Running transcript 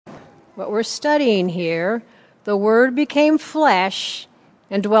what we're studying here, the Word became flesh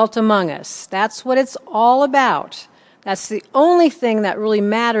and dwelt among us. That's what it's all about. That's the only thing that really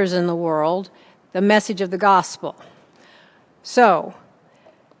matters in the world, the message of the gospel. So,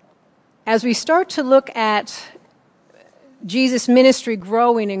 as we start to look at Jesus' ministry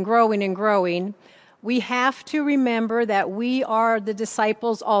growing and growing and growing, we have to remember that we are the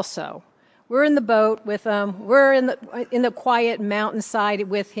disciples also. We're in the boat with him. We're in the quiet mountainside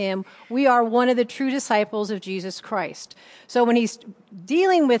with him. We are one of the true disciples of Jesus Christ. So when he's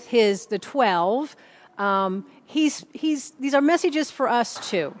dealing with the 12, these are messages for us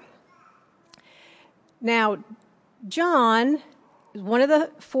too. Now, John is one of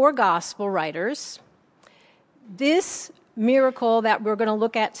the 4 gospel writers. This miracle that we're going to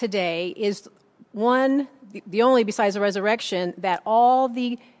look at today is the only besides the resurrection that all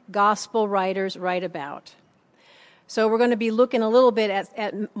the gospel writers write about. So we're going to be looking a little bit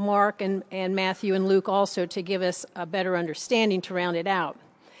at Mark and Matthew and Luke also to give us a better understanding to round it out.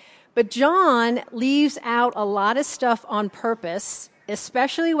 But John leaves out a lot of stuff on purpose,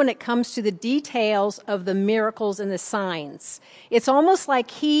 especially when it comes to the details of the miracles and the signs. It's almost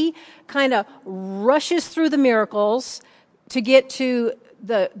like he kind of rushes through the miracles to get to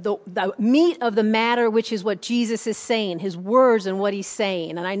the meat of the matter, which is what Jesus is saying, his words and what he's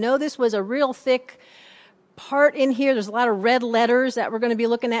saying. And I know this was a real thick part in here. There's a lot of red letters that we're going to be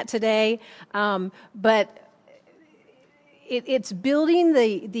looking at today. But it's building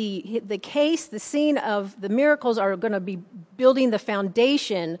the case, the scene of the miracles are going to be building the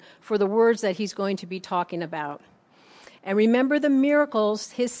foundation for the words that he's going to be talking about. And remember, the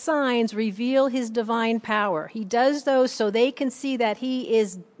miracles, his signs, reveal his divine power. He does those so they can see that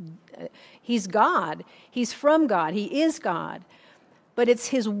he's God. He's from God. He is God. But it's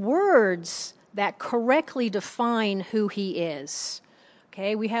his words that correctly define who he is.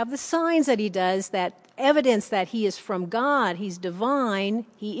 Okay, we have the signs that he does that evidence that he is from God. He's divine.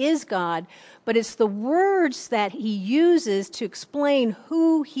 He is God. But it's the words that he uses to explain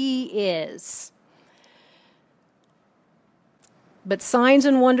who he is. But signs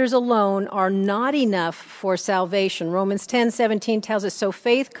and wonders alone are not enough for salvation. Romans 10:17 tells us, so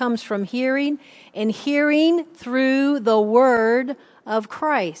faith comes from hearing, and hearing through the word of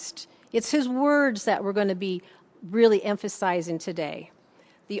Christ. It's his words that we're going to be really emphasizing today.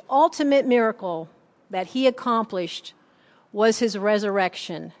 The ultimate miracle that he accomplished was his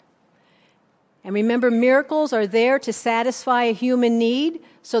resurrection. And remember, miracles are there to satisfy a human need.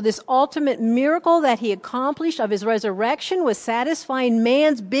 So this ultimate miracle that he accomplished of his resurrection was satisfying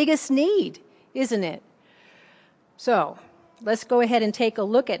man's biggest need, isn't it? So let's go ahead and take a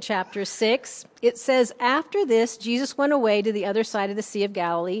look at chapter 6. It says, after this, Jesus went away to the other side of the Sea of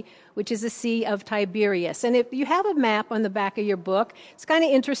Galilee, which is the Sea of Tiberias. And if you have a map on the back of your book, it's kind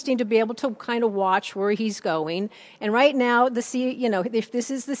of interesting to be able to kind of watch where he's going. And right now, the sea, if this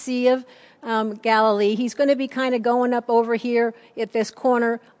is the Sea of Galilee, he's going to be kind of going up over here at this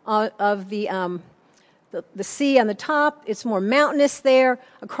corner of the sea on the top. It's more mountainous there.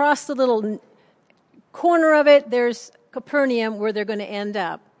 Across the little corner of it, there's Capernaum, where they're going to end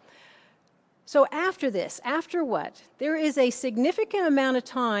up. So after what? There is a significant amount of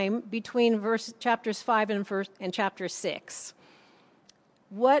time between chapters 5 and chapter 6.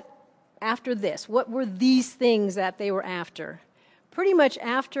 What after this? What were these things that they were after? Pretty much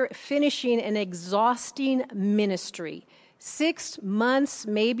after finishing an exhausting ministry. 6 months,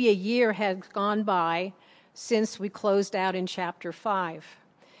 maybe a year had gone by since we closed out in chapter 5.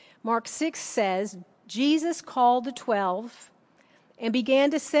 Mark 6 says, Jesus called the 12 and began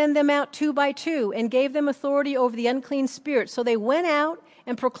to send them out 2 by 2 and gave them authority over the unclean spirits. So they went out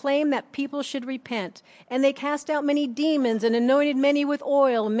and proclaimed that people should repent. And they cast out many demons and anointed many with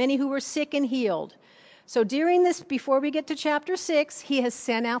oil, and many who were sick and healed. So during this, before we get to chapter 6, he has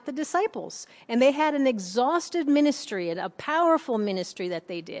sent out the disciples. And they had an exhaustive ministry, a powerful ministry that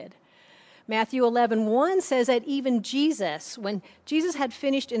they did. Matthew 11:1 says that even Jesus, when Jesus had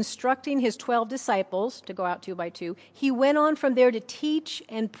finished instructing his 12 disciples to go out 2 by 2, he went on from there to teach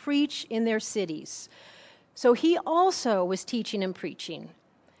and preach in their cities. So he also was teaching and preaching.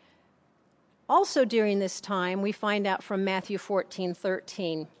 Also during this time, we find out from Matthew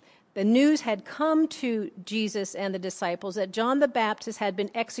 14:13, the news had come to Jesus and the disciples that John the Baptist had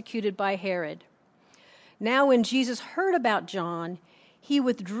been executed by Herod. Now when Jesus heard about John, he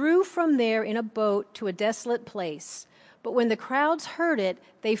withdrew from there in a boat to a desolate place. But when the crowds heard it,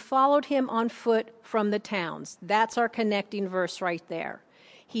 they followed him on foot from the towns. That's our connecting verse right there.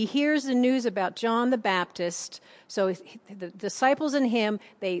 He hears the news about John the Baptist. So the disciples and him,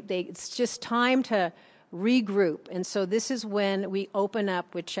 it's just time to regroup. And so this is when we open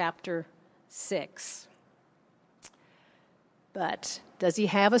up with chapter 6. But does he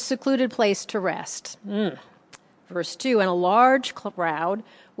have a secluded place to rest? Verse 2, and a large crowd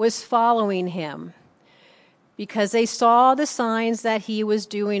was following him because they saw the signs that he was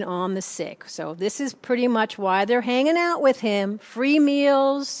doing on the sick. So this is pretty much why they're hanging out with him. Free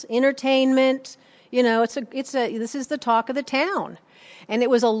meals, entertainment, this is the talk of the town. And it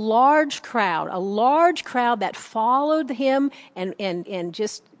was a large crowd that followed him and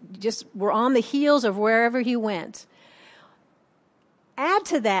just were on the heels of wherever he went. Add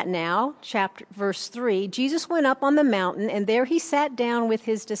to that now, verse 3, Jesus went up on the mountain, and there he sat down with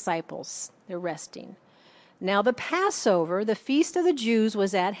his disciples. They're resting. Now the Passover, the feast of the Jews,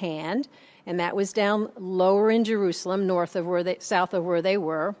 was at hand, and that was down lower in Jerusalem, south of where they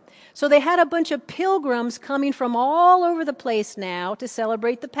were. So they had a bunch of pilgrims coming from all over the place now to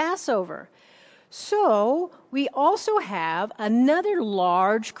celebrate the Passover. So we also have another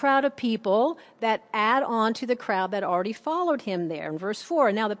large crowd of people that add on to the crowd that already followed him there. In verse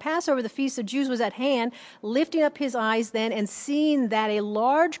 4, now the Passover, the feast of Jews, was at hand, lifting up his eyes then and seeing that a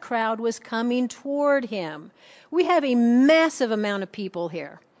large crowd was coming toward him. We have a massive amount of people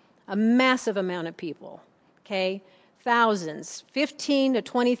here, a massive amount of people, okay? Thousands, 15 to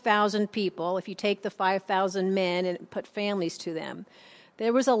 20,000 people, if you take the 5,000 men and put families to them.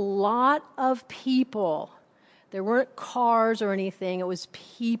 There was a lot of people. There weren't cars or anything. It was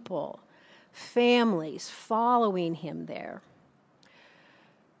people, families following him there.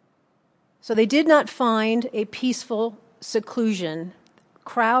 So they did not find a peaceful seclusion. A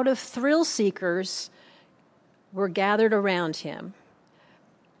crowd of thrill seekers were gathered around him.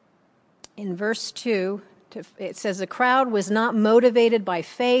 In verse 2, it says the crowd was not motivated by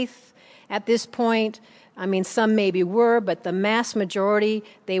faith at this point. I mean, some maybe were, but the mass majority,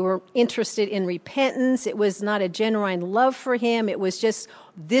 they were interested in repentance. It was not a genuine love for him. It was just,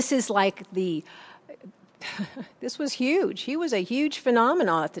 this was huge. He was a huge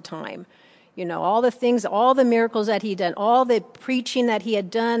phenomenon at the time. All the things, all the miracles that he'd done, all the preaching that he had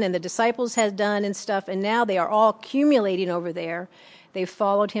done and the disciples had done and stuff, and now they are all accumulating over there. They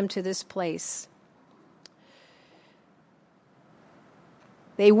followed him to this place.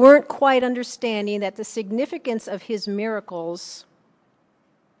 They weren't quite understanding that the significance of his miracles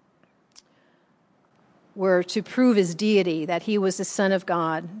were to prove his deity, that he was the Son of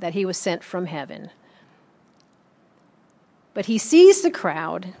God, that he was sent from heaven. But he sees the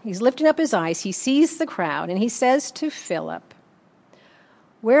crowd. He's lifting up his eyes. He sees the crowd, and he says to Philip,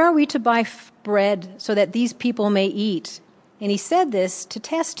 "Where are we to buy bread so that these people may eat?" And he said this to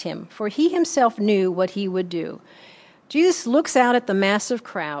test him, for he himself knew what he would do. Jesus looks out at the massive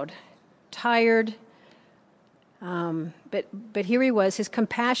crowd, tired, but here he was. His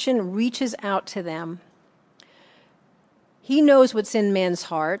compassion reaches out to them. He knows what's in men's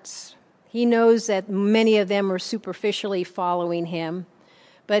hearts. He knows that many of them are superficially following him,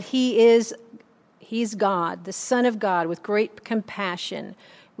 but he's God, the Son of God, with great compassion.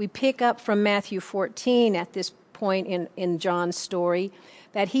 We pick up from Matthew 14 at this point in John's story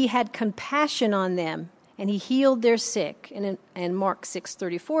that he had compassion on them. And he healed their sick. And Mark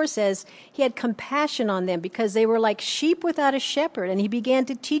 6:34 says he had compassion on them because they were like sheep without a shepherd, and he began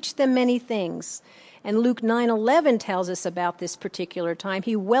to teach them many things. And Luke 9:11 tells us about this particular time.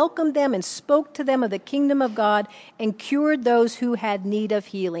 He welcomed them and spoke to them of the kingdom of God and cured those who had need of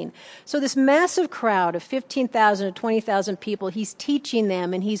healing. So this massive crowd of 15,000 to 20,000 people, he's teaching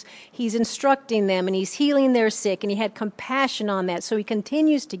them and he's instructing them and he's healing their sick, and he had compassion on that. So he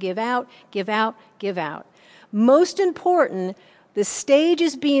continues to give out, give out, give out. Most important, the stage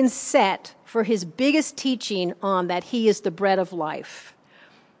is being set for his biggest teaching on that he is the bread of life.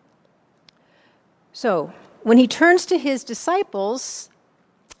 So when he turns to his disciples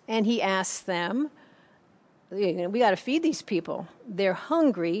and he asks them, we got to feed these people. They're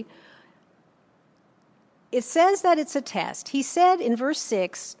hungry. It says that it's a test. He said in verse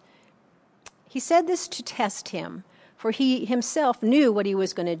 6, he said this to test him, for he himself knew what he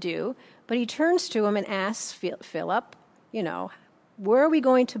was going to do. But he turns to him and asks Philip, where are we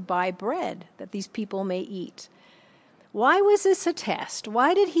going to buy bread that these people may eat? Why was this a test?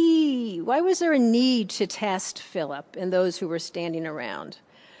 Why was there a need to test Philip and those who were standing around?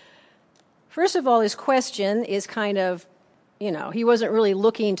 First of all, his question is kind of, he wasn't really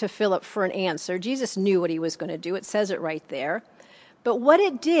looking to Philip for an answer. Jesus knew what he was going to do. It says it right there. But what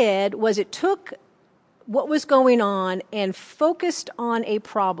it did was it took what was going on and focused on a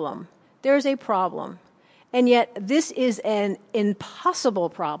problem. There's a problem. And yet this is an impossible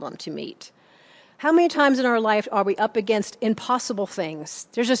problem to meet. How many times in our life are we up against impossible things?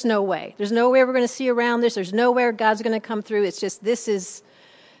 There's just no way. There's no way we're going to see around this. There's nowhere God's going to come through. It's just,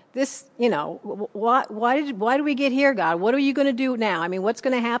 why did we get here, God? What are you going to do now? I mean, what's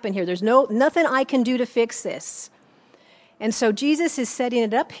going to happen here? There's nothing I can do to fix this. And so Jesus is setting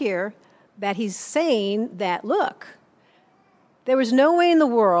it up here that he's saying that, look, there was no way in the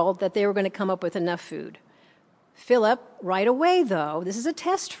world that they were going to come up with enough food. Philip, right away, though, this is a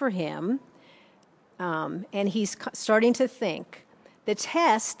test for him, and he's starting to think. The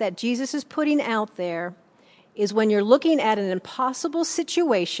test that Jesus is putting out there is when you're looking at an impossible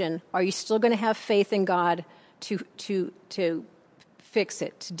situation, are you still going to have faith in God to fix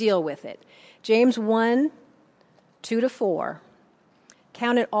it, to deal with it? James 1, 2-4.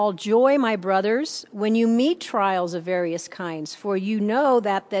 Count it all joy, my brothers, when you meet trials of various kinds, for you know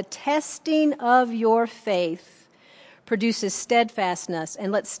that the testing of your faith produces steadfastness,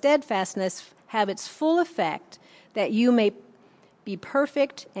 and let steadfastness have its full effect, that you may be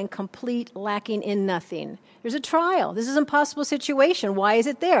perfect and complete, lacking in nothing. There's a trial. This is an impossible situation. Why is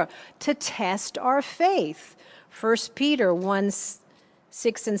it there? To test our faith. 1 Peter 1,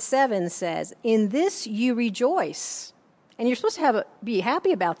 6 and 7 says, in this you rejoice. And you're supposed to be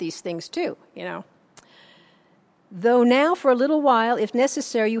happy about these things too, Though now for a little while, if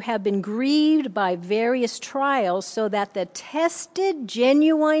necessary, you have been grieved by various trials, so that the tested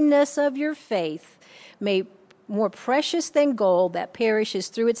genuineness of your faith may, more precious than gold that perishes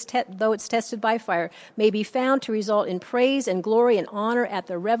through though it's tested by fire, may be found to result in praise and glory and honor at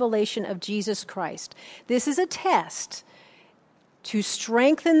the revelation of Jesus Christ. This is a test to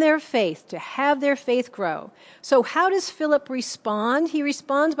strengthen their faith, to have their faith grow. So how does Philip respond? He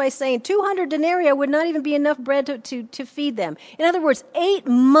responds by saying 200 denarii would not even be enough bread to feed them. In other words, 8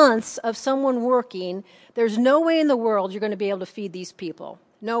 months of someone working, there's no way in the world you're going to be able to feed these people.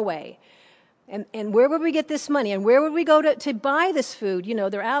 No way. And where would we get this money? And where would we go to buy this food?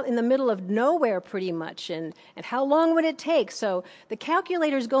 They're out in the middle of nowhere pretty much. And how long would it take? So the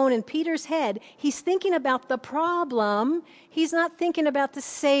calculator's going in Peter's head. He's thinking about the problem. He's not thinking about the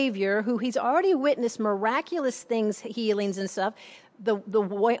Savior, who he's already witnessed miraculous things, healings and stuff, the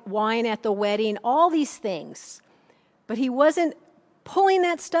wine at the wedding, all these things. But he wasn't pulling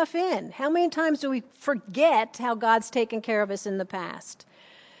that stuff in. How many times do we forget how God's taken care of us in the past?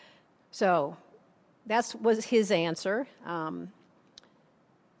 So that was his answer.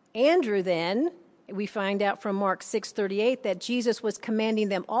 Andrew then, we find out from Mark 6:38 that Jesus was commanding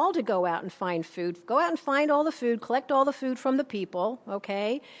them all to go out and find food. Go out and find all the food, collect all the food from the people,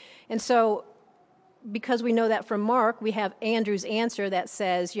 okay? And so because we know that from Mark, we have Andrew's answer that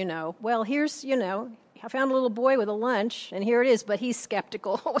says, well, here's, I found a little boy with a lunch, and here it is, but he's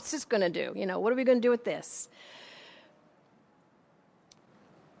skeptical. What's this going to do? What are we going to do with this?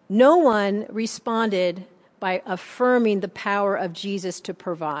 No one responded by affirming the power of Jesus to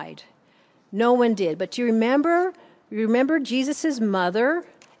provide. No one did. But do you remember Jesus' mother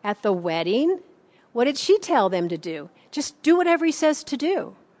at the wedding? What did she tell them to do? Just do whatever he says to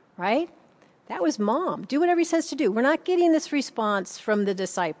do, right? That was Mom. Do whatever he says to do. We're not getting this response from the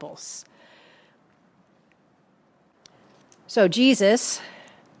disciples. So Jesus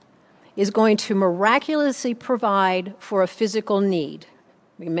is going to miraculously provide for a physical need.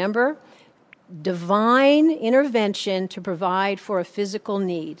 Remember, divine intervention to provide for a physical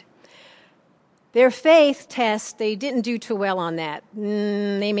need. Their faith test, they didn't do too well on that.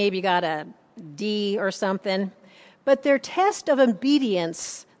 They maybe got a D or something. But their test of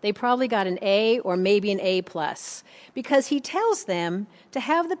obedience, they probably got an A or maybe an A+, because he tells them to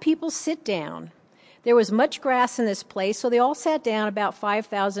have the people sit down. There was much grass in this place, so they all sat down, about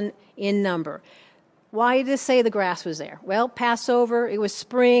 5,000 in number. Why did it say the grass was there? Well, Passover, it was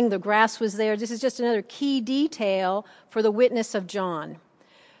spring, the grass was there. This is just another key detail for the witness of John.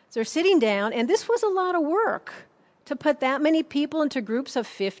 So they're sitting down, and this was a lot of work. To put that many people into groups of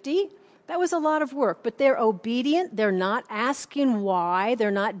 50, that was a lot of work. But they're obedient, they're not asking why,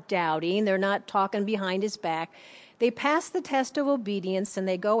 they're not doubting, they're not talking behind his back. They pass the test of obedience, and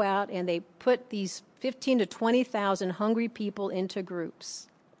they go out and they put these 15 to 20,000 hungry people into groups.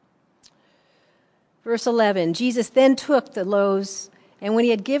 Verse 11, Jesus then took the loaves, and when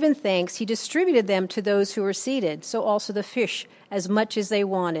he had given thanks, he distributed them to those who were seated, so also the fish, as much as they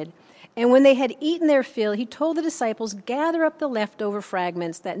wanted. And when they had eaten their fill, he told the disciples, gather up the leftover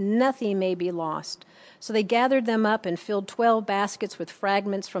fragments, that nothing may be lost. So they gathered them up and filled 12 baskets with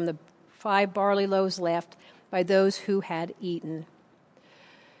fragments from the 5 barley loaves left by those who had eaten.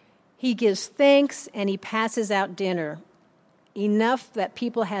 He gives thanks, and he passes out dinner. Enough that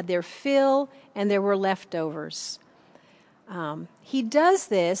people had their fill and there were leftovers. He does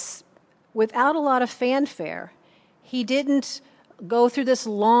this without a lot of fanfare. He didn't go through this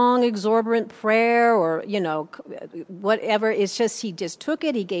long, exorbitant prayer or, whatever. It's just he just took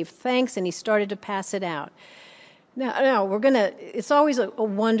it, he gave thanks, and he started to pass it out. Now it's always a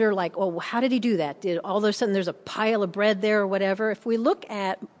wonder, like, oh, how did he do that? Did all of a sudden there's a pile of bread there or whatever? If we look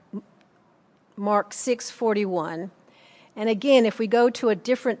at Mark 6:41, and again, if we go to a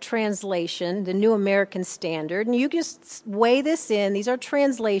different translation, the New American Standard, and you just weigh this in, these are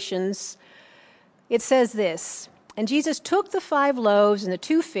translations, it says this, "And Jesus took the 5 loaves and the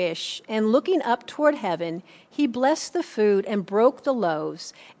 2 fish, and looking up toward heaven, he blessed the food and broke the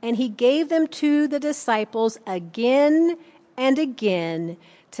loaves, and he gave them to the disciples again and again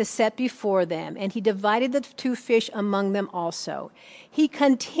to set before them. And he divided the 2 fish among them also." He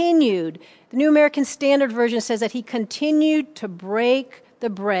continued, the New American Standard Version says that he continued to break the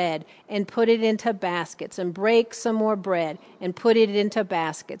bread and put it into baskets, and break some more bread and put it into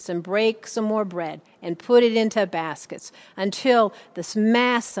baskets, and break some more bread and put it into baskets, until this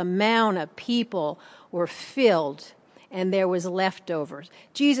mass amount of people were filled and there was leftovers.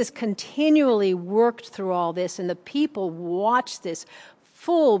 Jesus continually worked through all this, and the people watched this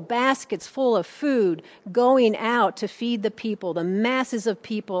full baskets full of food going out to feed the people, the masses of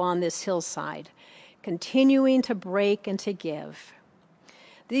people on this hillside, continuing to break and to give.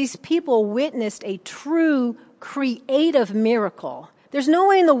 These people witnessed a true creative miracle. There's no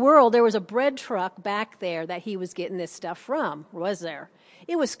way in the world there was a bread truck back there that he was getting this stuff from, was there?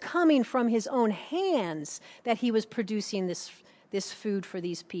 It was coming from his own hands that he was producing this food for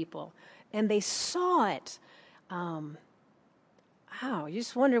these people. And they saw it. You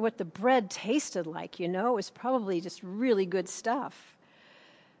just wonder what the bread tasted like, It was probably just really good stuff.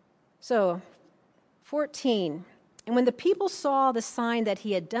 So, 14. "And when the people saw the sign that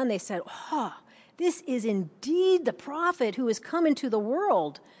he had done, they said, 'This is indeed the prophet who is come into the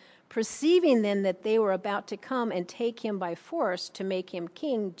world.' Perceiving then that they were about to come and take him by force to make him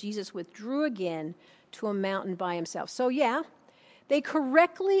king, Jesus withdrew again to a mountain by himself." So they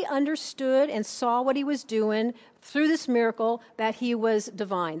correctly understood and saw what he was doing through this miracle, that he was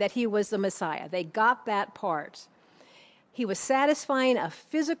divine, that he was the Messiah. They got that part. He was satisfying a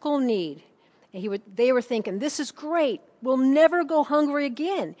physical need. They were thinking, this is great. We'll never go hungry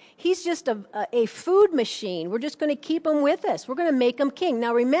again. He's just a food machine. We're just going to keep him with us. We're going to make him king.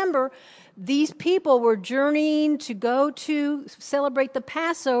 Now remember, these people were journeying to go to celebrate the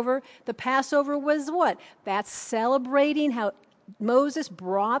Passover. The Passover was what? That's celebrating how Moses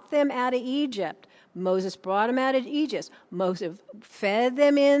brought them out of Egypt. Moses brought them out of Egypt. Moses fed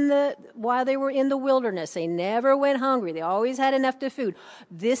them while they were in the wilderness. They never went hungry. They always had enough to food.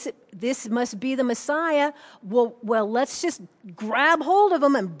 This must be the Messiah. Well, let's just grab hold of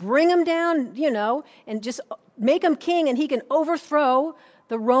him and bring him down, and just make him king, and he can overthrow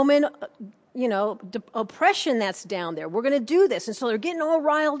the Roman, oppression that's down there. We're going to do this. And so they're getting all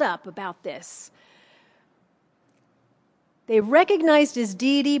riled up about this. They recognized his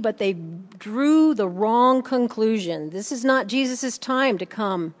deity, but they drew the wrong conclusion. This is not Jesus' time to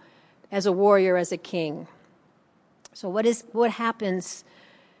come as a warrior, as a king. So what happens?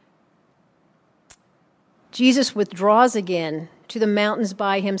 Jesus withdraws again to the mountains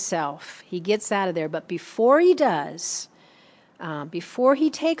by himself. He gets out of there. But before he does, before he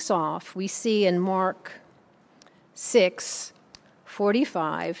takes off, we see in Mark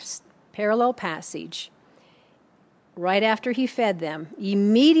 6:45, parallel passage, right after he fed them,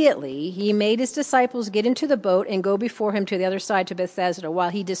 immediately he made his disciples get into the boat and go before him to the other side to Bethsaida while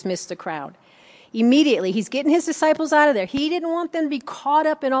he dismissed the crowd. Immediately, he's getting his disciples out of there. He didn't want them to be caught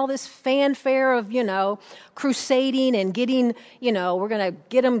up in all this fanfare of, crusading and getting, we're going to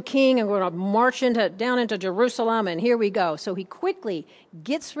get him king and we're going to march down into Jerusalem and here we go. So he quickly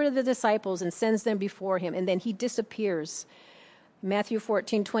gets rid of the disciples and sends them before him, and then he disappears. Matthew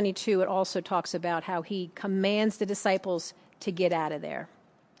 14:22, it also talks about how he commands the disciples to get out of there.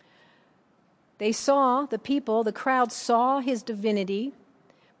 The crowd saw his divinity,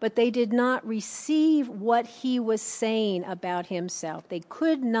 but they did not receive what he was saying about himself. They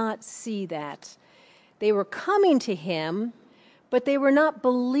could not see that. They were coming to him, but they were not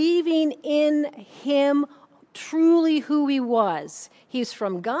believing in him truly who he was. He's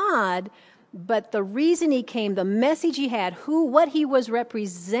from God, but the reason he came, the message he had, what he was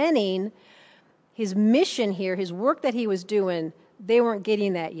representing, his mission here, his work that he was doing, they weren't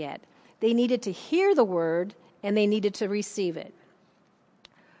getting that yet. They needed to hear the word, and they needed to receive it.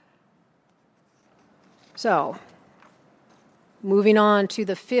 So, moving on to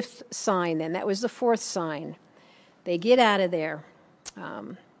the 5th sign then. That was the 4th sign. They get out of there.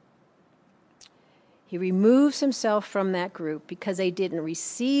 He removes himself from that group because they didn't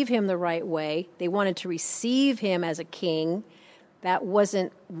receive him the right way. They wanted to receive him as a king. That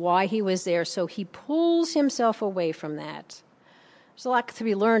wasn't why he was there, so he pulls himself away from that. There's a lot to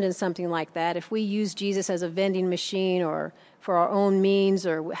be learned in something like that. If we use Jesus as a vending machine or for our own means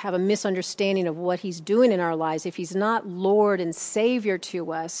or have a misunderstanding of what he's doing in our lives, if he's not Lord and Savior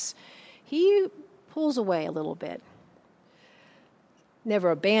to us, he pulls away a little bit.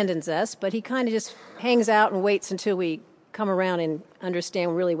 Never abandons us, but he kind of just hangs out and waits until we come around and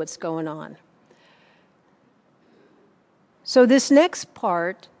understand really what's going on. So this next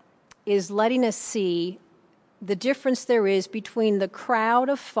part is letting us see the difference there is between the crowd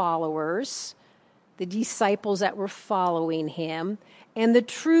of followers, the disciples that were following him, and the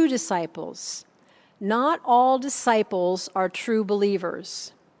true disciples. Not all disciples are true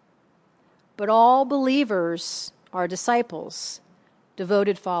believers, but all believers are disciples,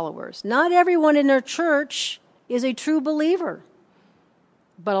 devoted followers. Not everyone in their church is a true believer,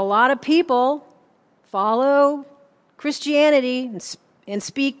 but a lot of people follow Christianity and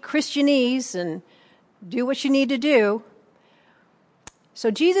speak Christianese and do what you need to do. So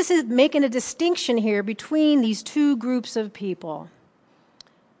Jesus is making a distinction here between these two groups of people.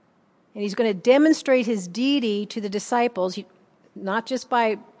 And he's going to demonstrate his deity to the disciples, not just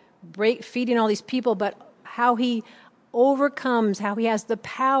by feeding all these people, but how he overcomes, how he has the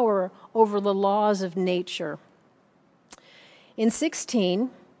power over the laws of nature. In 16,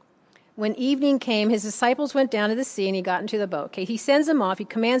 when evening came, his disciples went down to the sea and he got into the boat. Okay, he sends them off, he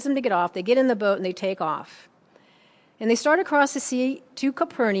commands them to get off, they get in the boat and they take off. And they start across the sea to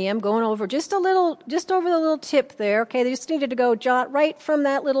Capernaum, going over just over the little tip there. Okay, they just needed to go right from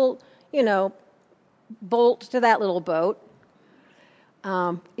that little, bolt to that little boat.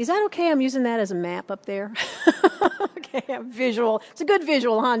 Is that okay? I'm using that as a map up there. Okay, visual. It's a good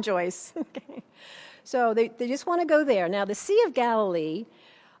visual, huh, Joyce? Okay. So they just want to go there. Now, the Sea of Galilee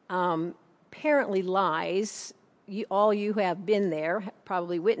apparently lies, all you who have been there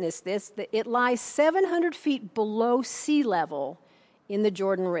probably witnessed this, that it lies 700 feet below sea level in the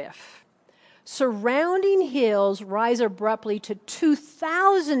Jordan Rift. Surrounding hills rise abruptly to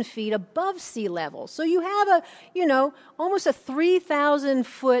 2,000 feet above sea level. So you have almost a 3,000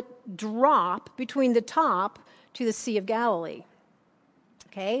 foot drop between the top to the Sea of Galilee.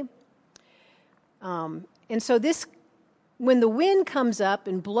 Okay? And so this, when the wind comes up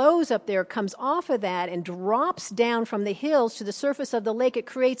and blows up there, comes off of that and drops down from the hills to the surface of the lake, it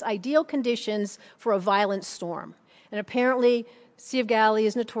creates ideal conditions for a violent storm. And apparently, Sea of Galilee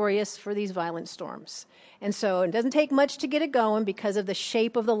is notorious for these violent storms. And so it doesn't take much to get it going because of the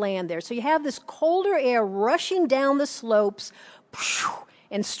shape of the land there. So you have this colder air rushing down the slopes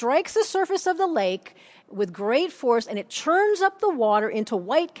and strikes the surface of the lake with great force, and it churns up the water into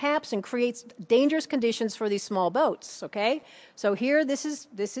white caps and creates dangerous conditions for these small boats, okay? So here, this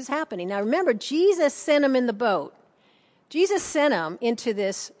is happening. Now remember, Jesus sent them in the boat. Jesus sent them into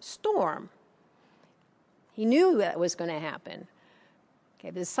this storm. He knew that was going to happen. Okay,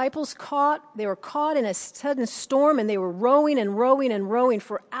 the disciples they were caught in a sudden storm, and they were rowing and rowing and rowing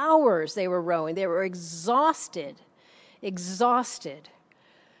for hours. They were rowing. They were exhausted.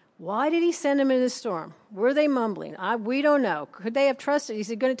 Why did he send them into the storm? Were they mumbling? We don't know. Could they have trusted? Is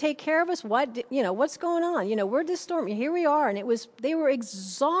he going to take care of us? What's going on? We're this storm. Here we are, and they were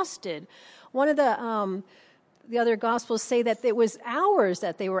exhausted. One of the other Gospels say that it was hours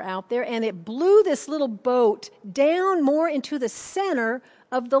that they were out there, and it blew this little boat down more into the center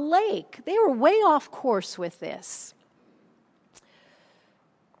of the lake. They were way off course with this.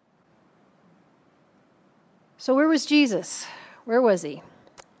 So where was Jesus? Where was he?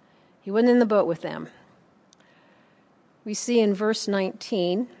 He wasn't in the boat with them. We see in verse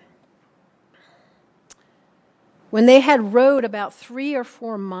 19, when they had rowed about 3 or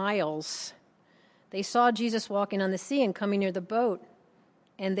 4 miles, they saw Jesus walking on the sea and coming near the boat,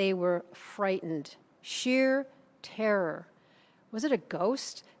 and they were frightened. Sheer terror. Was it a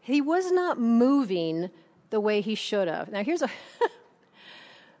ghost? He was not moving the way he should have. Now here's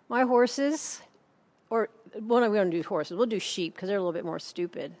my horses, we don't do horses, we'll do sheep because they're a little bit more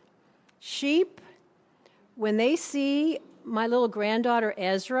stupid. Sheep, when they see my little granddaughter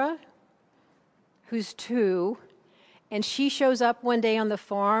Ezra, who's 2, and she shows up one day on the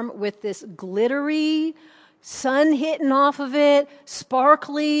farm with this glittery, sun hitting off of it,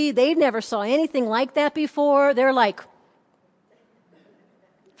 sparkly. They never saw anything like that before. They're like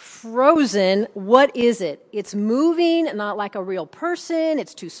frozen. What is it? It's moving, not like a real person.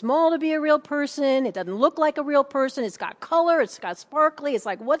 It's too small to be a real person. It doesn't look like a real person. It's got color. It's got sparkly. It's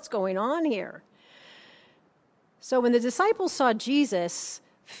like, what's going on here? So when the disciples saw Jesus'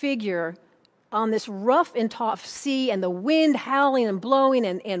 figure on this rough and tough sea, and the wind howling and blowing,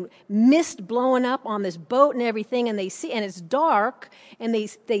 and mist blowing up on this boat and everything, and it's dark, and they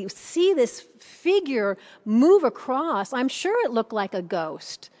see this figure move across. I'm sure it looked like a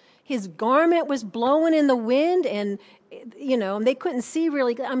ghost. His garment was blowing in the wind, and and they couldn't see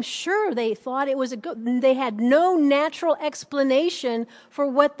really. I'm sure they thought it was a ghost. They had no natural explanation for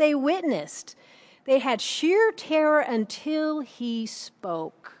what they witnessed. They had sheer terror until he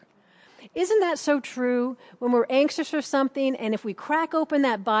spoke. Isn't that so true? When we're anxious for something, and if we crack open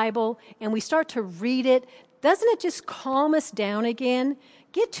that Bible and we start to read it, doesn't it just calm us down again?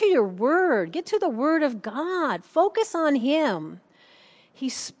 Get to your word. Get to the word of God. Focus on him. He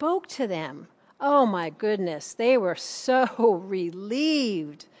spoke to them. Oh my goodness, they were so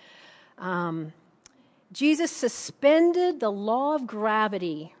relieved. Jesus suspended the law of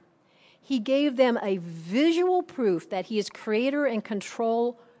gravity. He gave them a visual proof that he is creator and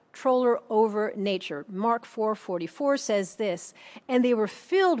controller over nature. Mark 4:44 says this, and they were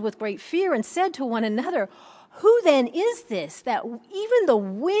filled with great fear and said to one another, who then is this that even the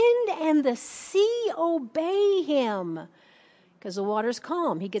wind and the sea obey him? Because the water's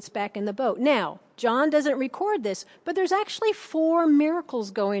calm. He gets back in the boat. Now, John doesn't record this, but there's actually 4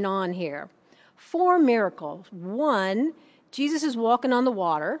 miracles going on here. 4 miracles. 1, Jesus is walking on the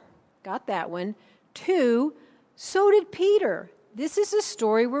water. Got that one. 2, so did Peter. This is a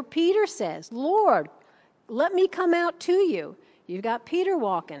story where Peter says, Lord, let me come out to you. You've got Peter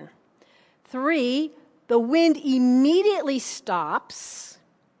walking. 3, the wind immediately stops.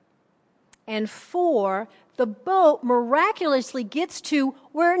 And 4, the boat miraculously gets to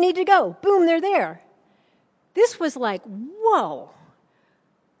where it needed to go. Boom, they're there. This was like, whoa.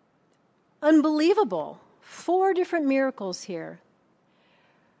 Unbelievable. 4 different miracles here.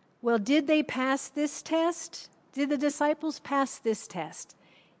 Well, did they pass this test? Did the disciples pass this test?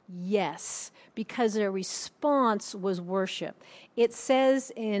 Yes, because their response was worship. It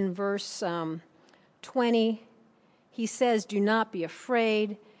says in verse 20, he says, do not be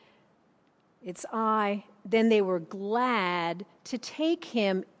afraid. It's I. Then they were glad to take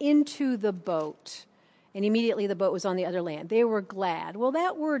him into the boat. And immediately the boat was on the other land. They were glad. Well,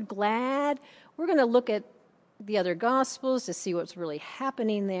 that word glad, we're going to look at the other Gospels to see what's really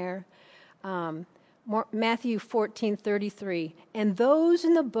happening there. Matthew 14:33, and those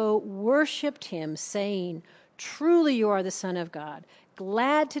in the boat worshipped him, saying, truly you are the Son of God.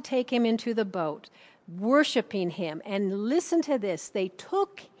 Glad to take him into the boat, worshiping him. And listen to this, they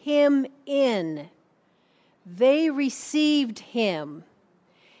took him in. They received him.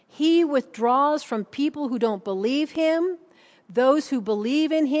 He withdraws from people who don't believe him. Those who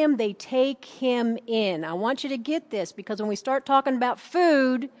believe in him, they take him in. I want you to get this, because when we start talking about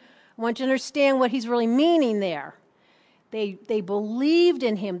food, I want you to understand what he's really meaning there. They believed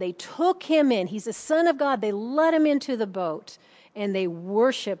in him. They took him in. He's the Son of God. They let him into the boat, and they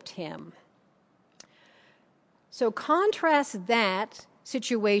worshiped him. So contrast that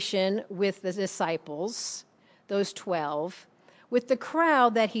situation with the disciples, those 12, with the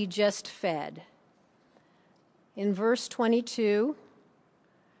crowd that he just fed. In verse 22,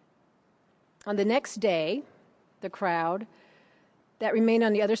 on the next day, the crowd that remained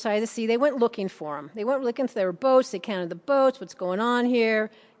on the other side of the sea, they went looking for him. They went looking for their boats. They counted the boats, what's going on here.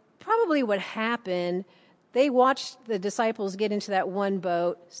 Probably what happened, they watched the disciples get into that one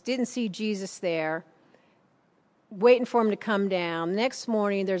boat, didn't see Jesus there, waiting for him to come down. Next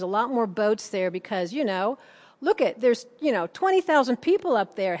morning, there's a lot more boats there because, there's 20,000 people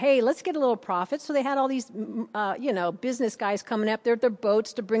up there. Hey, let's get a little profit. So they had all these, business guys coming up there with their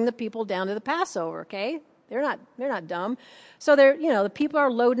boats to bring the people down to the Passover, okay? They're not dumb. So the people are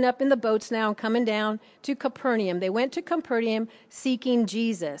loading up in the boats now and coming down to Capernaum. They went to Capernaum seeking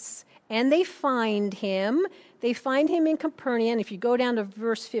Jesus, and they find him. They find him in Capernaum. If you go down to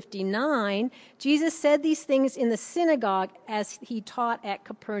verse 59, Jesus said these things in the synagogue as he taught at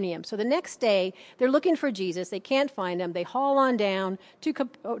Capernaum. So the next day, they're looking for Jesus. They can't find him. They haul on down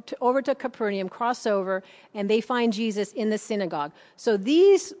over to Capernaum, cross over, and they find Jesus in the synagogue. So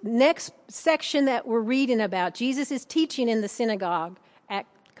these next section that we're reading about, Jesus is teaching in the synagogue at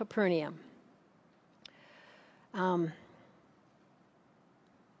Capernaum.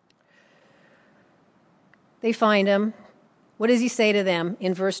 They find him. What does he say to them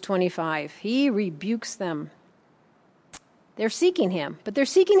in verse 25? He rebukes them. They're seeking him, but they're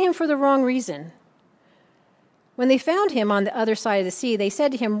seeking him for the wrong reason. When they found him on the other side of the sea, they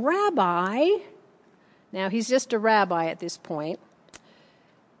said to him, Rabbi. Now, he's just a rabbi at this point.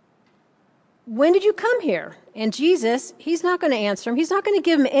 when did you come here? And Jesus, he's not going to answer him. He's not going to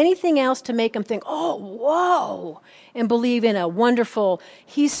give him anything else to make him think, oh, whoa, and believe in a wonderful,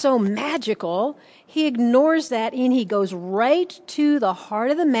 he's so magical. He ignores that and he goes right to the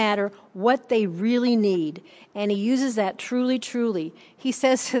heart of the matter, what they really need. And he uses that truly, truly. He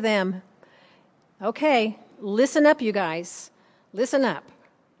says to them, okay, listen up, you guys. Listen up,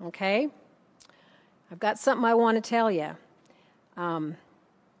 okay? I've got something I want to tell you.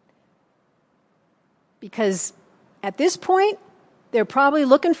 Because at this point, they're probably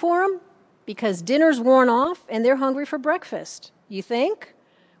looking for him because dinner's worn off and they're hungry for breakfast. You think?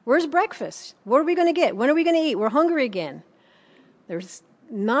 Where's breakfast? What are we going to get? When are we going to eat? We're hungry again. There's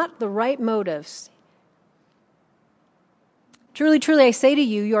not the right motives. Truly, truly, I say to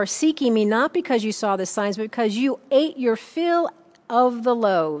you, you are seeking me not because you saw the signs, but because you ate your fill of the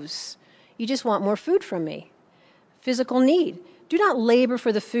loaves. You just want more food from me. Physical need. Do not labor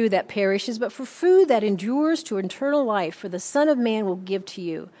for the food that perishes, but for food that endures to eternal life, for the Son of Man will give to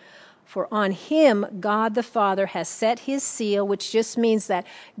you. For on him God the Father has set his seal, which just means that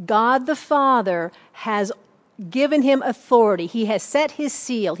God the Father has given him authority. He has set his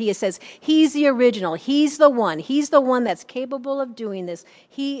seal. He says, he's the original. He's the one. He's the one that's capable of doing this.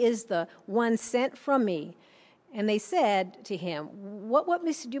 He is the one sent from me. And they said to him, what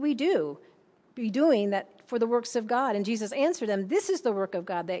must do we do? Be doing that for the works of God. And Jesus answered them, this is the work of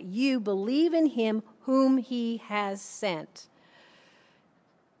God, that you believe in him whom he has sent.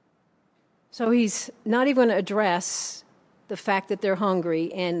 So he's not even going to address the fact that they're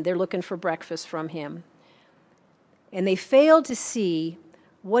hungry and they're looking for breakfast from him. And they failed to see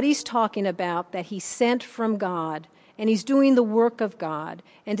what he's talking about, that he's sent from God and he's doing the work of God.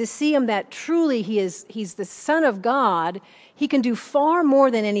 And to see him that truly he's the Son of God, he can do far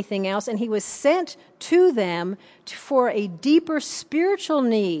more than anything else. And he was sent to them for a deeper spiritual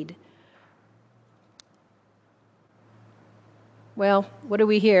need. Well, what do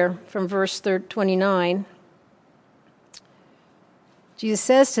we hear from verse 29? Jesus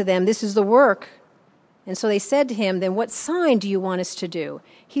says to them, this is the work. And so they said to him, then what sign do you want us to do?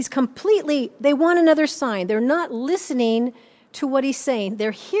 They want another sign. They're not listening to what he's saying.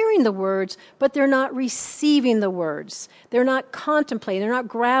 They're hearing the words, but they're not receiving the words. They're not contemplating. They're not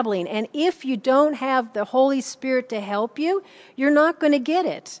grappling. And if you don't have the Holy Spirit to help you, you're not going to get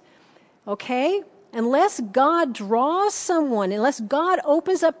it. Okay? Unless God draws someone, unless God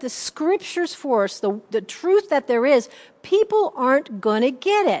opens up the scriptures for us, the truth that there is, people aren't going to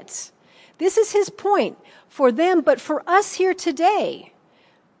get it. This is his point for them, but for us here today.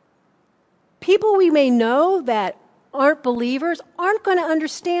 People we may know that aren't believers aren't going to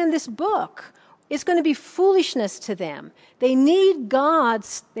understand this book. It's going to be foolishness to them. They need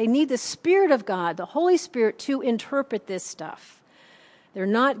the Spirit of God, the Holy Spirit, to interpret this stuff. They're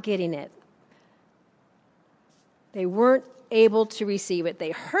not getting it. They weren't able to receive it.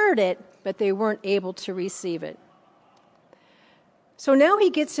 They heard it, but they weren't able to receive it. So now he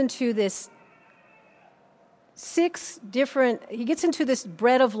gets into this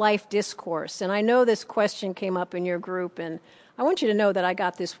bread of life discourse. And I know this question came up in your group, and I want you to know that I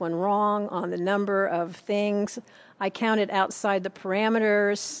got this one wrong on the number of things. I counted outside the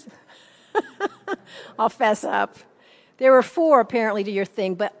parameters. I'll fess up. There were 4 apparently to your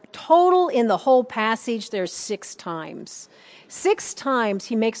thing, but total in the whole passage, there's 6 times. 6 times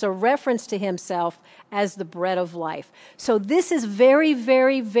he makes a reference to himself as the bread of life. So this is very,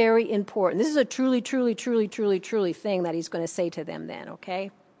 very, very important. This is a truly, truly, truly, truly, truly thing that he's going to say to them then, okay?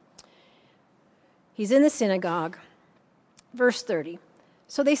 He's in the synagogue. Verse 30.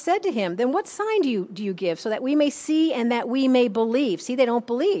 So they said to him, then what sign do you give so that we may see and that we may believe? See, they don't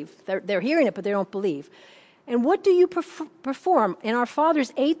believe. They're hearing it, but they don't believe. And what do you perform? And our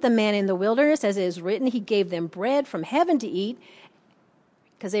fathers ate the manna in the wilderness, as it is written, he gave them bread from heaven to eat,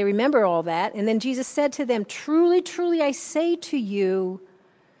 because they remember all that. And then Jesus said to them, truly, truly, I say to you,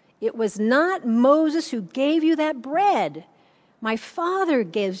 it was not Moses who gave you that bread. My Father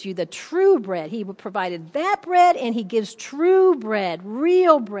gives you the true bread. He provided that bread, and he gives true bread,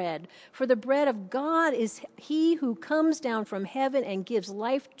 real bread. For the bread of God is he who comes down from heaven and gives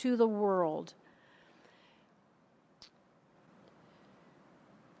life to the world.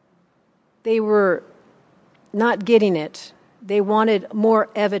 They were not getting it. They wanted more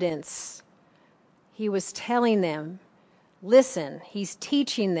evidence. He was telling them, listen, he's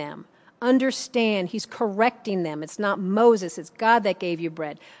teaching them, understand, he's correcting them. It's not Moses, it's God that gave you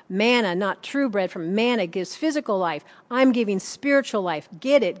bread. Manna, not true bread from manna, gives physical life. I'm giving spiritual life.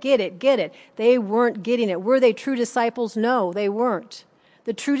 Get it, get it, get it. They weren't getting it. Were they true disciples? No, they weren't.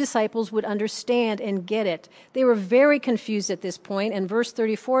 the true disciples would understand and get it. They were very confused at this point, and verse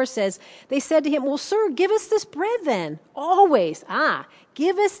 34 says, they said to him, well, sir, give us this bread then, always.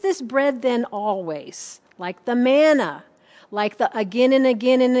 Give us this bread then always, like the manna, like the again and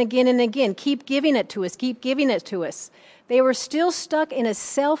again and again and again. Keep giving it to us, keep giving it to us. They were still stuck in a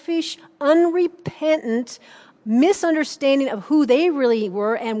selfish, unrepentant misunderstanding of who they really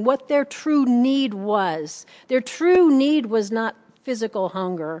were and what their true need was. Their true need was not physical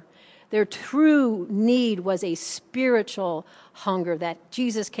hunger. Their true need was a spiritual hunger that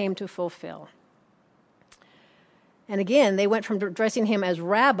Jesus came to fulfill. And again, they went from addressing him as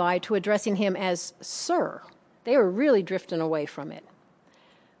rabbi to addressing him as sir. They were really drifting away from it.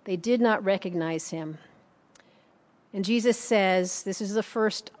 They did not recognize him. And Jesus says, this is the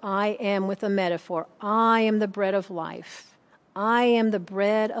first I am with a metaphor. I am the bread of life. I am the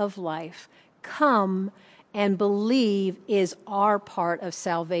bread of life. Come and believe is our part of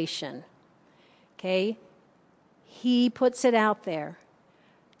salvation. Okay? He puts it out there.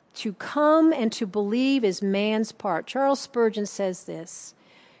 To come and to believe is man's part. Charles Spurgeon says this,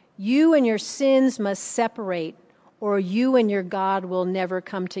 you and your sins must separate, or you and your God will never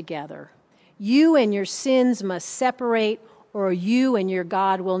come together. You and your sins must separate, or you and your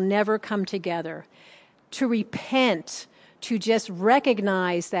God will never come together. To repent, to just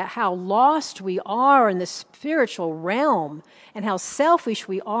recognize that how lost we are in the spiritual realm and how selfish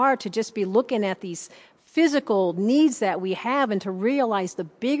we are to just be looking at these physical needs that we have and to realize the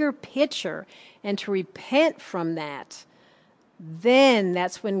bigger picture and to repent from that. Then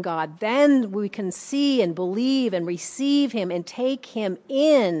that's when then we can see and believe and receive him and take him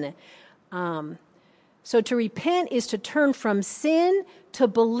in. So to repent is to turn from sin. To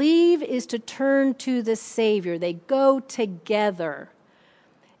believe is to turn to the Savior. They go together.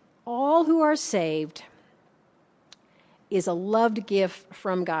 All who are saved is a loved gift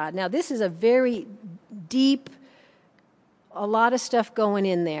from God. Now, this is a very deep, a lot of stuff going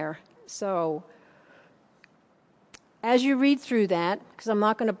in there. So as you read through that, because I'm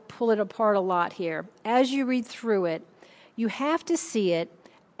not going to pull it apart a lot here, as you read through it, you have to see it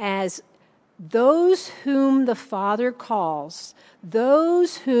as those whom the Father calls,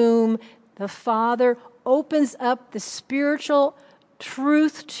 those whom the Father opens up the spiritual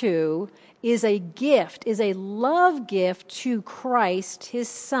truth to, is a gift, is a love gift to Christ, his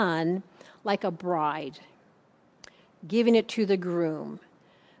Son, like a bride, giving it to the groom.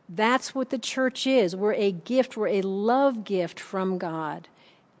 That's what the church is. We're a gift, we're a love gift from God,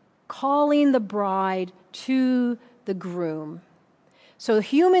 calling the bride to the groom. So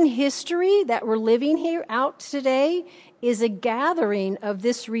human history that we're living here out today is a gathering of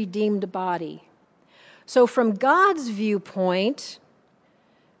this redeemed body. So from God's viewpoint,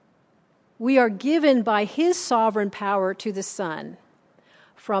 we are given by his sovereign power to the Son.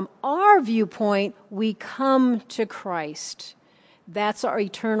 From our viewpoint, we come to Christ. That's our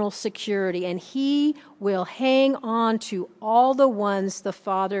eternal security, and he will hang on to all the ones the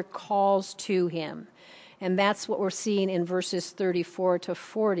Father calls to him. And that's what we're seeing in verses 34 to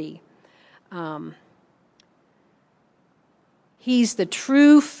 40. He's the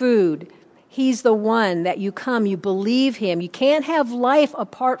true food. He's the one that you come, you believe him. You can't have life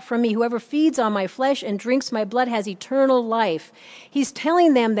apart from me. Whoever feeds on my flesh and drinks my blood has eternal life. He's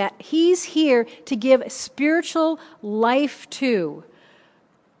telling them that he's here to give spiritual life to.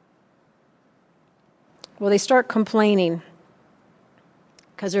 Well, they start complaining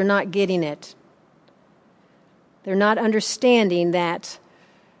because they're not getting it. They're not understanding that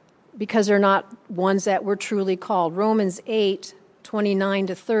because they're not ones that were truly called. Romans 8:29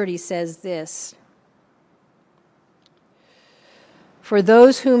 to 30 says this. For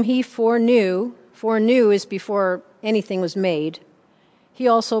those whom he foreknew is before anything was made, he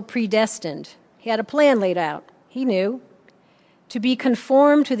also predestined. He had a plan laid out. He knew. To be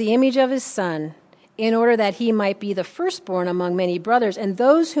conformed to the image of his Son, in order that he might be the firstborn among many brothers. And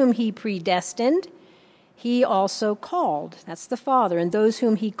those whom he predestined, he also called. That's the Father. And those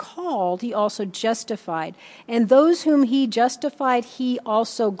whom he called, he also justified. And those whom he justified, he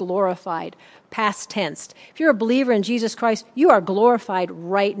also glorified. Past tense. If you're a believer in Jesus Christ, you are glorified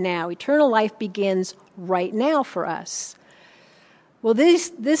right now. Eternal life begins right now for us. Well,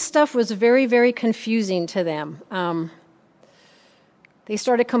 this stuff was very, very confusing to them. They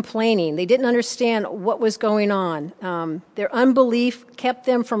started complaining. They didn't understand what was going on. Their unbelief kept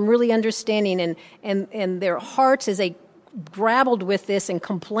them from really understanding, and their hearts, as they grappled with this and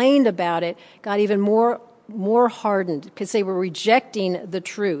complained about it, got even more hardened because they were rejecting the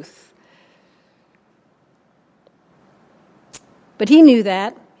truth. But he knew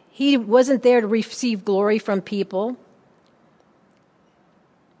that. He wasn't there to receive glory from people.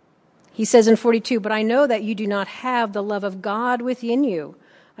 He says in 42, "But I know that you do not have the love of God within you.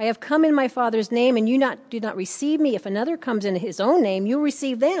 I have come in my Father's name, and you do not receive me. If another comes in his own name, you'll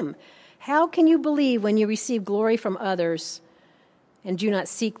receive them. How can you believe when you receive glory from others and do not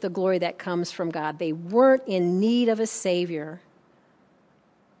seek the glory that comes from God?" They weren't in need of a Savior.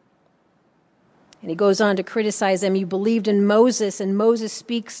 And he goes on to criticize them. You believed in Moses, and Moses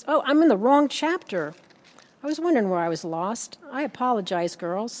speaks. Oh, I'm in the wrong chapter. I was wondering where I was lost. I apologize,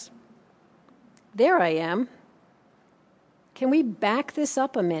 girls. There I am. Can we back this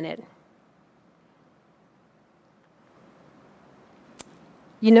up a minute?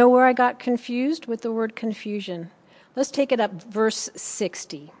 You know where I got confused with the word confusion? Let's take it up, verse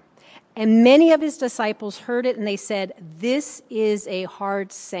 60. "And many of his disciples heard it, and they said, 'This is a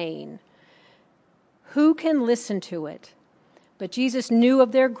hard saying. Who can listen to it?' But Jesus knew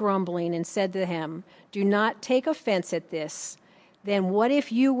of their grumbling and said to him, 'Do not take offense at this. Then what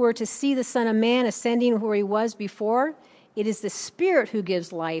if you were to see the Son of Man ascending where he was before? It is the Spirit who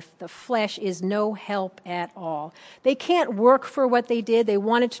gives life. The flesh is no help at all.'" They can't work for what they did. They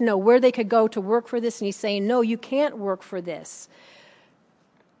wanted to know where they could go to work for this, and he's saying, no, you can't work for this.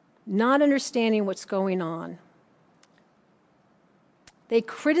 Not understanding what's going on. They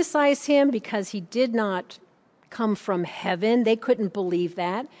criticized him because he did not come from heaven. They couldn't believe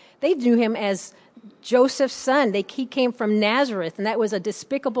that. They knew him as Joseph's son. He came from Nazareth, and that was a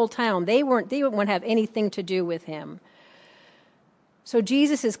despicable town. They wouldn't have anything to do with him. So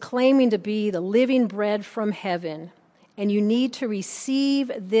Jesus is claiming to be the living bread from heaven, and you need to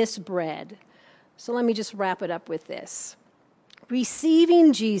receive this bread. So let me just wrap it up with this.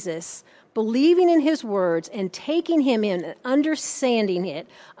 Receiving Jesus, believing in his words, and taking him in and understanding it,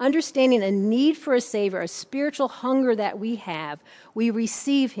 understanding a need for a Savior, a spiritual hunger that we have, we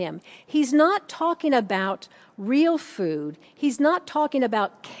receive him. He's not talking about real food. He's not talking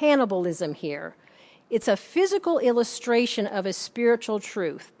about cannibalism here. It's a physical illustration of a spiritual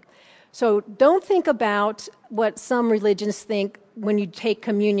truth. So don't think about what some religions think when you take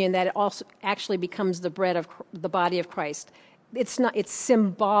communion, that it also actually becomes the bread of the body of Christ. It's not, it's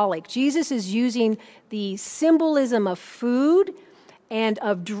symbolic. Jesus is using the symbolism of food and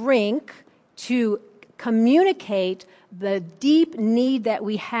of drink to communicate the deep need that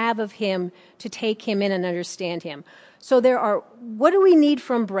we have of him to take him in and understand him. So what do we need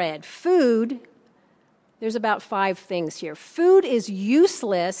from bread? Food. There's about 5 things here. Food is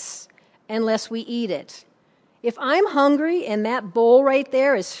useless unless we eat it. If I'm hungry and that bowl right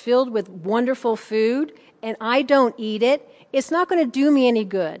there is filled with wonderful food and I don't eat it, it's not going to do me any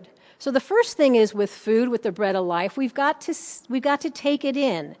good. So the first thing is with food, with the bread of life, we've got to take it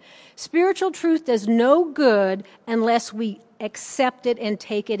in. Spiritual truth does no good unless we accept it and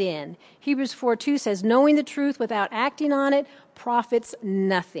take it in. Hebrews 4:2 says, "Knowing the truth without acting on it profits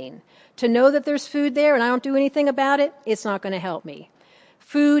nothing." To know that there's food there and I don't do anything about it, it's not going to help me.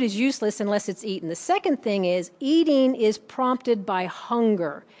 Food is useless unless it's eaten. The second thing is eating is prompted by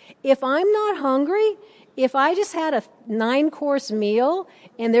hunger. If I'm not hungry, if I just had a 9-course meal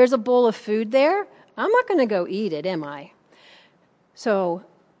and there's a bowl of food there, I'm not going to go eat it, am I? So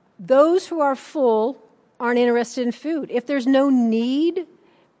those who are full aren't interested in food. If there's no need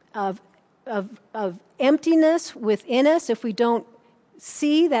of emptiness within us, if we don't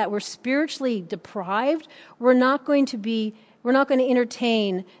see that we're spiritually deprived, we're not going to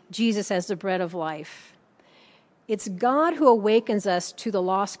entertain Jesus as the bread of life. It's God who awakens us to the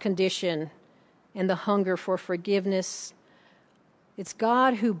lost condition and the hunger for forgiveness. It's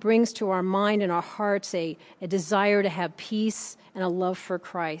God who brings to our mind and our hearts a desire to have peace and a love for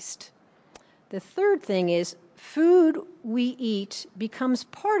Christ. The third thing is food we eat becomes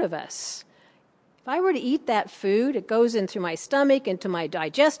part of us. If I were to eat that food, it goes into my stomach, into my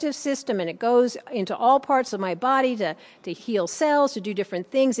digestive system, and it goes into all parts of my body to heal cells, to do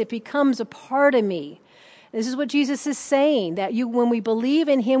different things. It becomes a part of me. This is what Jesus is saying, that when we believe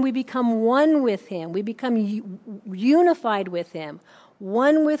in him, we become one with him. We become unified with him,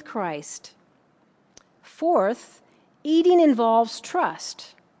 one with Christ. Fourth, eating involves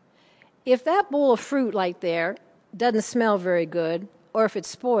trust. If that bowl of fruit right there doesn't smell very good, or if it's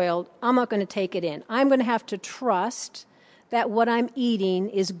spoiled, I'm not going to take it in. I'm going to have to trust that what I'm eating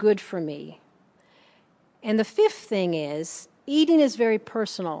is good for me. And the fifth thing is, eating is very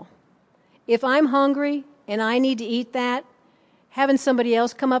personal. If I'm hungry and I need to eat that, having somebody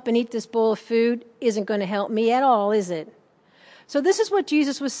else come up and eat this bowl of food isn't going to help me at all, is it? So this is what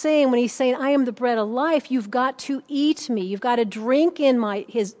Jesus was saying when he's saying, I am the bread of life. You've got to eat me. You've got to drink in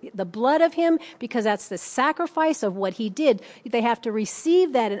the blood of him, because that's the sacrifice of what he did. They have to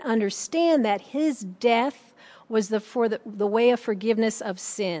receive that and understand that his death was for the way of forgiveness of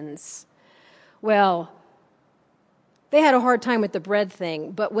sins. Well, they had a hard time with the bread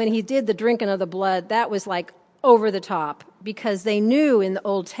thing, but when he did the drinking of the blood, that was like over the top, because they knew in the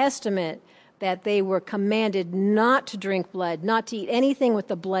Old Testament that they were commanded not to drink blood, not to eat anything with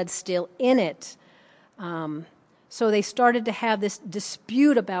the blood still in it. So they started to have this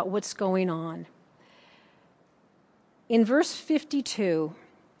dispute about what's going on. In verse 52,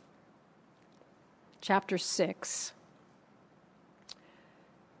 chapter 6,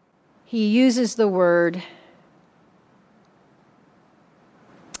 he uses the word,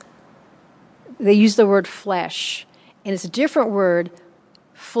 they use the word flesh, and it's a different word,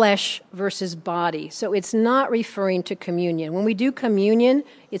 flesh versus body. So it's not referring to communion. When we do communion,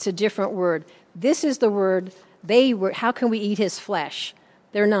 it's a different word. This is the word, how can we eat his flesh?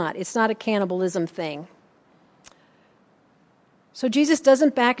 They're not. It's not a cannibalism thing. So Jesus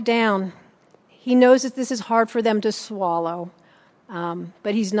doesn't back down. He knows that this is hard for them to swallow,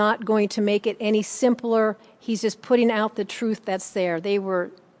 but he's not going to make it any simpler. He's just putting out the truth that's there. They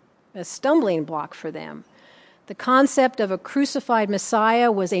were a stumbling block for them. The concept of a crucified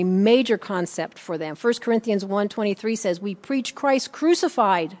Messiah was a major concept for them. 1 Corinthians 1:23 says, "We preach Christ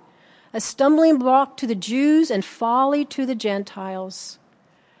crucified, a stumbling block to the Jews and folly to the Gentiles."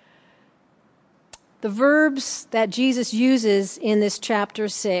 The verbs that Jesus uses in this chapter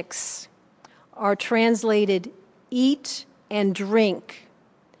 6 are translated eat and drink.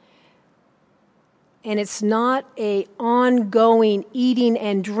 And it's not an ongoing eating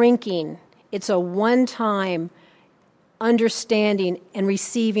and drinking. It's a one-time understanding and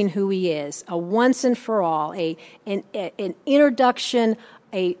receiving who he is, a once and for all, an introduction,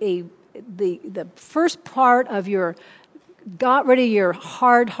 the first part of your got rid of your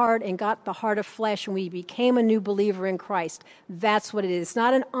hard heart and got the heart of flesh, and we became a new believer in Christ. That's what it is. It's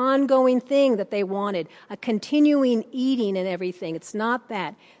not an ongoing thing that they wanted, a continuing eating and everything. It's not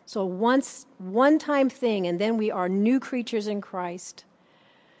that. So one-time thing, and then we are new creatures in Christ.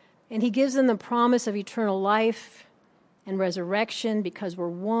 And he gives them the promise of eternal life and resurrection because we're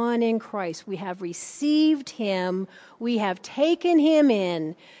one in Christ. We have received him. We have taken him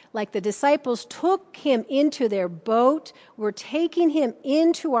in. Like the disciples took him into their boat, we're taking him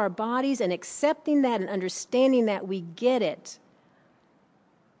into our bodies and accepting that and understanding that we get it.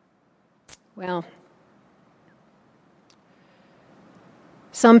 Well,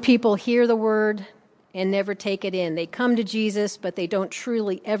 some people hear the word and never take it in. They come to Jesus, but they don't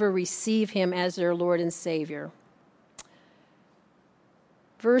truly ever receive him as their Lord and Savior.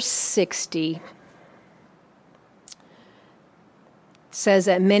 Verse 60 says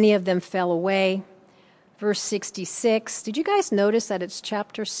that many of them fell away. Verse 66, did you guys notice that it's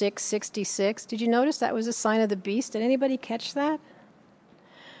chapter 6, 66? Did you notice that was a sign of the beast? Did anybody catch that?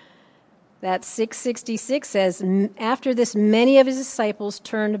 That 666 says, after this, many of his disciples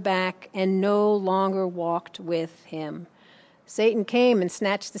turned back and no longer walked with him. Satan came and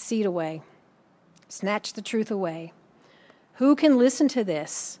snatched the seed away, snatched the truth away. Who can listen to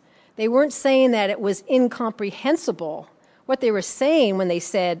this? They weren't saying that it was incomprehensible. What they were saying when they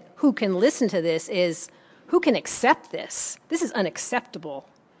said, who can listen to this, is, who can accept this? This is unacceptable.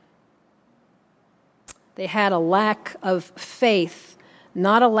 They had a lack of faith,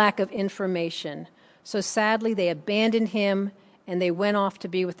 not a lack of information. So sadly, they abandoned him and they went off to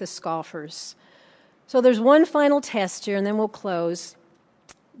be with the scoffers. So there's one final test here, and then we'll close,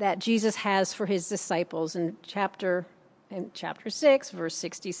 that Jesus has for his disciples. In chapter 6, verse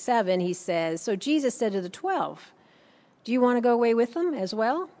 67, he says, so Jesus said to the 12, do you want to go away with them as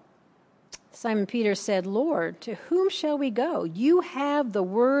well? Simon Peter said, Lord, to whom shall we go? You have the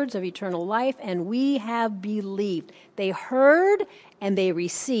words of eternal life, and we have believed. They heard and they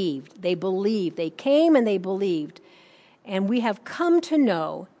received. They believed. They came and they believed. And we have come to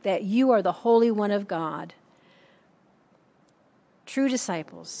know that you are the Holy One of God. True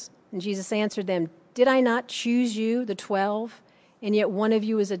disciples. And Jesus answered them, did I not choose you, the 12, and yet one of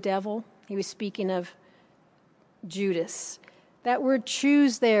you is a devil? He was speaking of Judas. That word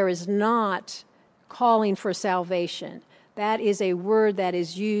choose there is not calling for salvation. That is a word that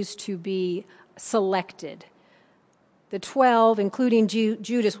is used to be selected. The 12, including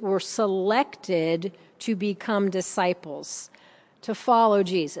Judas, were selected to become disciples, to follow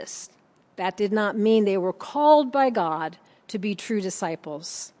Jesus. That did not mean they were called by God to be true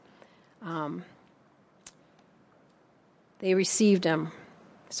disciples. They received him.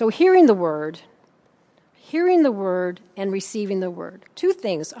 So hearing the word and receiving the word. Two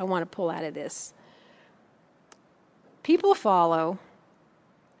things I want to pull out of this. People follow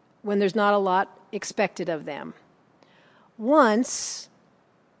when there's not a lot expected of them. Once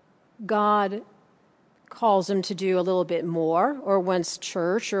God calls them to do a little bit more, or once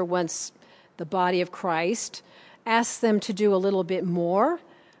church, or once the body of Christ asks them to do a little bit more,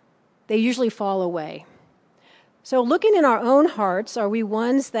 they usually fall away. So looking in our own hearts, are we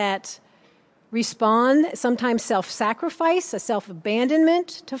ones that respond, sometimes self-sacrifice, a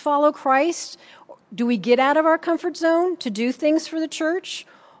self-abandonment to follow Christ? Do we get out of our comfort zone to do things for the church,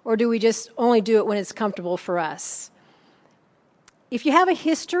 or do we just only do it when it's comfortable for us? If you have a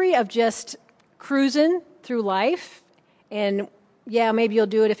history of just cruising through life, and yeah, maybe you'll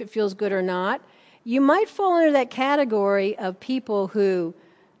do it if it feels good or not, you might fall under that category of people who,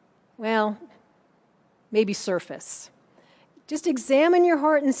 well, maybe surface. Just examine your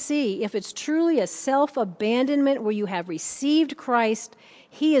heart and see if it's truly a self-abandonment where you have received Christ,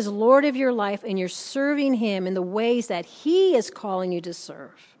 He is Lord of your life, and you're serving Him in the ways that He is calling you to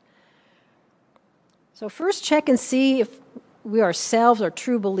serve. So first, check and see if we ourselves are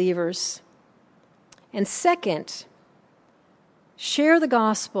true believers. And second, share the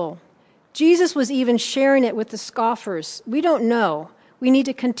gospel. Jesus was even sharing it with the scoffers. We don't know. We need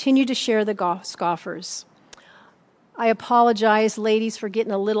to continue to share the scoffers. I apologize, ladies, for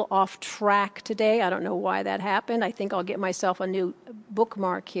getting a little off track today. I don't know why that happened. I think I'll get myself a new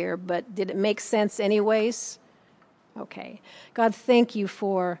bookmark here, but did it make sense anyways? Okay. God, thank you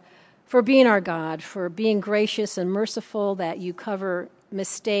for being our God, for being gracious and merciful, that you cover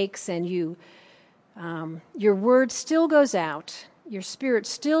mistakes, and your word still goes out. Your Spirit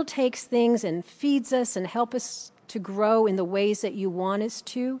still takes things and feeds us and helps us to grow in the ways that you want us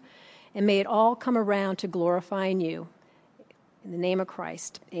to. And may it all come around to glorifying you. In the name of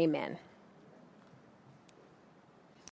Christ, amen.